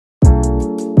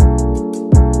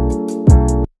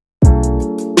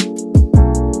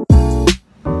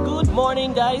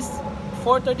morning guys,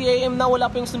 4:30 AM na,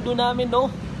 wala pa yung sundo namin, no?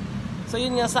 So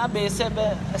yun nga sabi, 7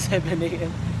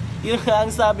 AM. Yun nga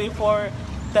ang sabi for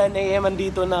 10 AM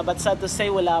andito na, but sad to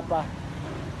say wala pa.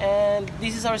 And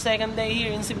this is our second day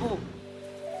here in Cebu.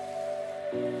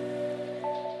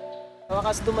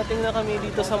 Wakas dumating na kami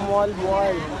dito sa mall.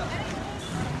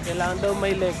 Kailangan daw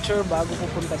may lecture bago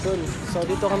pupunta dun. So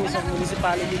dito kami sa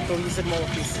municipality tourism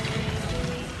office.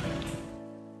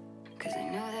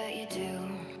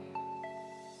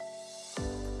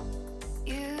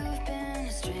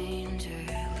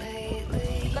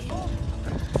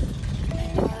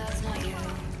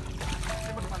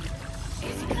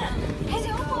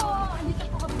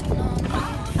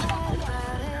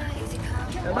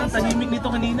 Ang tahimik nito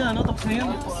kanina, ano? Tapos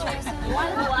ngayon.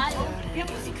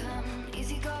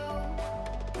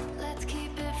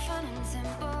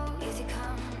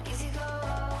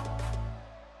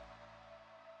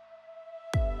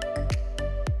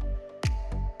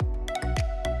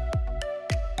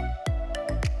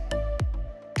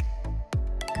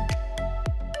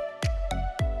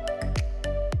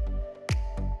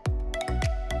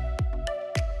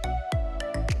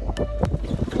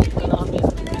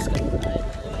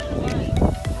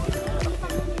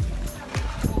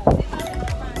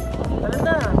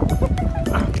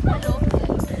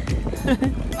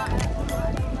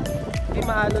 Hindi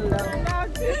maalon lang.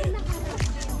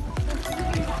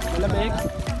 Malamig.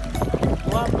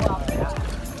 Wow.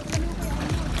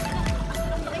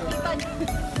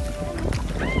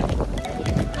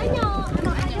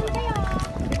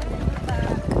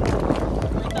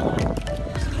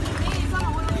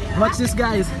 Watch this,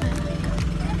 guys.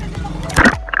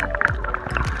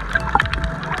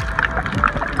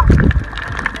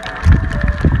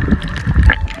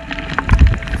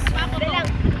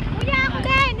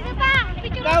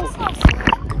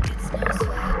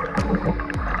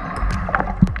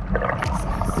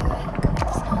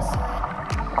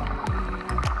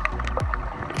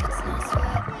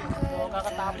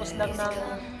 Kakatapos lang ng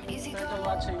turtle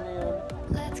watching ngayon.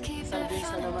 Sardines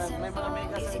na naman. May mga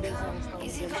mega sardines na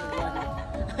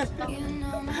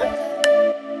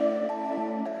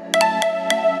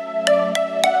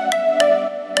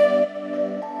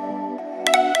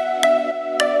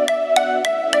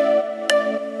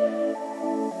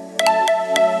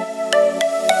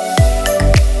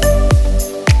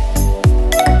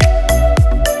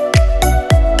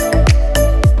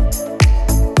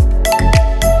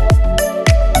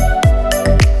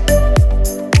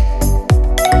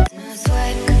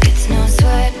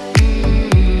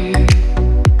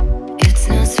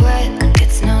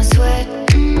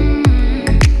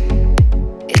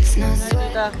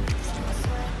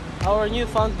our new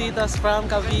found titas from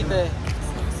Cavite.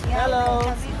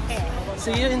 Hello!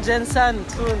 See you in Jensen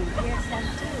soon.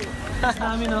 Yes,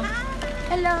 no?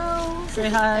 Hello! Say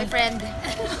hi! My friend.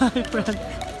 Hi, friend.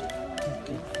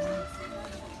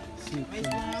 Okay.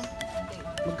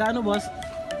 Magkano, boss?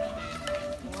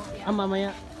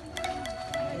 Mamaya.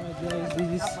 Alright guys,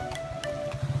 this is...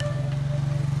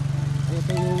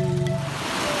 Ito yung...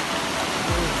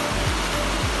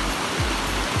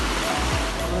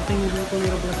 Tingin dito yung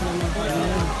roblas na mga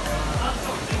pagkain.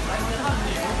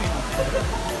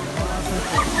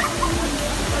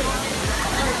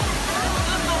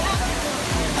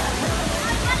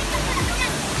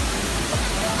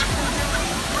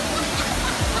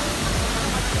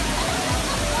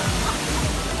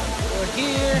 We're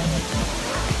here.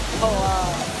 Oh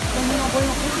wow.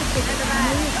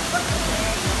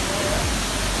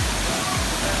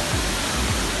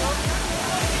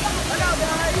 Hello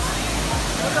guys.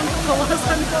 Welcome to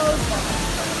Kawasan Coast!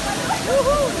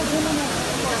 Woohoo!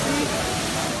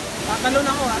 Kakalon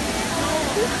ako ah.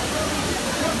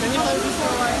 Can you hold this for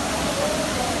a while?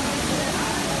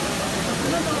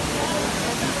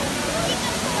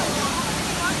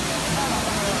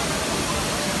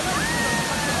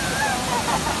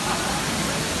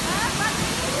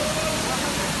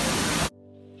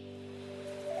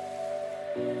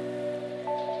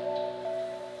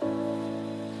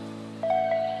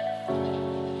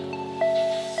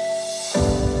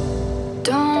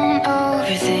 Don't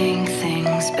overthink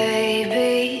things,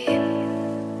 baby,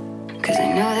 'cause I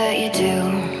know that you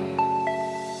do.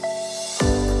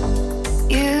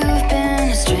 You've been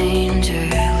a stranger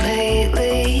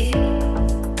lately,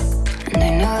 and I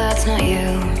know that's not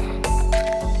you.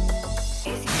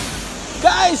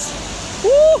 Guys!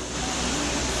 Woo!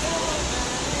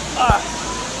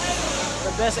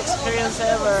 The best experience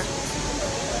ever.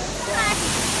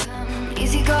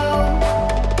 Easy go.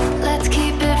 Let's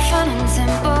keep it fun and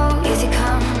simple. Easy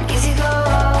come, easy go.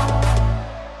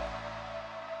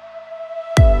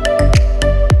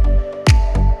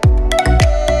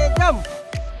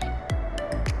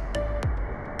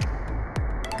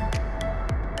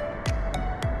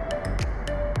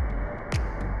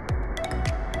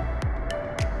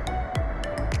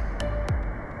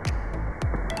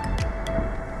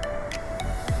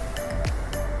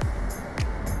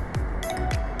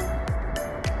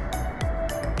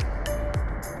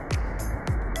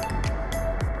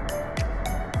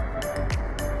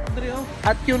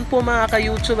 At yun po mga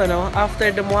ka-YouTube, ano, after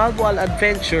the Mualboal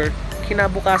adventure,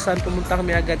 kinabukasan pumunta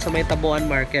kami agad sa may Tabuan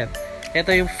Market.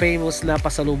 Ito yung famous na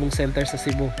pasalubong center sa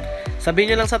Cebu.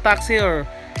 Sabihin nyo lang sa taxi or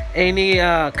any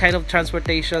kind of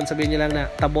transportation, sabihin nyo lang na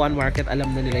Tabuan Market,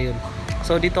 alam na nila yun.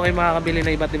 So dito kayo makakabili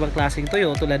ng iba't ibang klaseng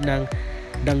tuyo tulad ng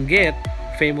danggit,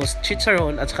 famous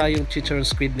chicharon, at saka yung chicharon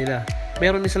squid nila.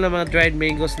 Meron din sila mga dried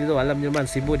mangoes dito. Alam nyo man,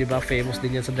 Cebu, di ba? Famous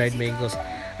din yan sa dried mangoes.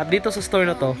 At dito sa store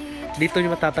na to, dito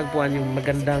nyo matatagpuan yung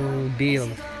magandang deal.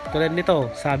 Tulad nito,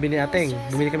 sabi ni Ateng,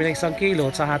 bumili kami ng 1 kilo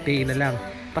at sa hatiin na lang.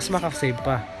 Pas makasave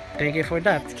pa. Thank you for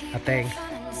that, Ateng.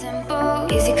 Simple,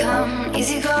 easy come,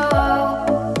 easy go.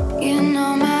 You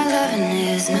know my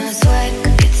loving is no sweat,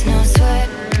 it's no sweat.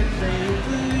 Birthday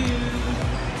to you.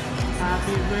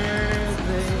 Happy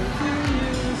birthday to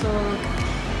you. So,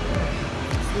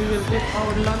 we will eat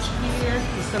our lunch here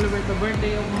to celebrate the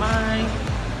birthday of my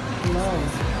love.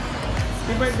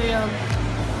 Happy birthday,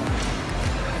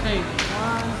 Okay, 1,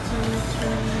 2,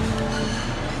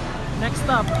 3. Next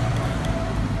up,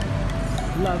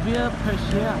 love you,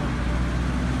 Persia.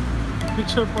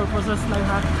 Picture purposes lang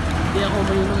ha. Hindi ako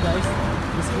mayroon guys.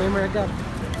 Disclaimer agad.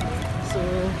 So,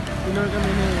 dinner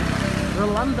kami ni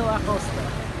Rolando Acosta.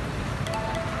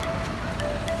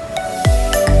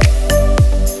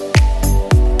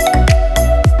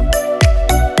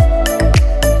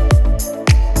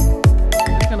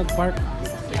 Hindi ka nag-park.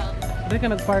 Hindi ka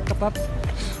nag-park ka, Paps.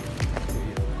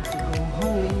 Go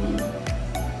home.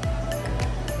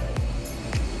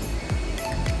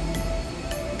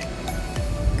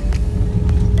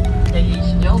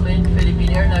 Ladies and gentlemen,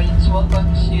 Philippine Airlines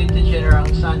welcomes you to General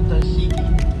Santos City.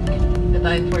 The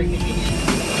time for convenience.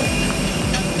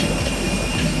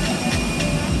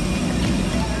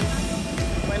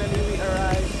 Finally, we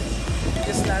arrived.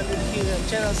 Just landed here at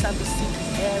General Santos City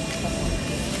Airport.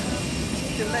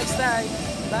 Till next time,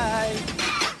 bye.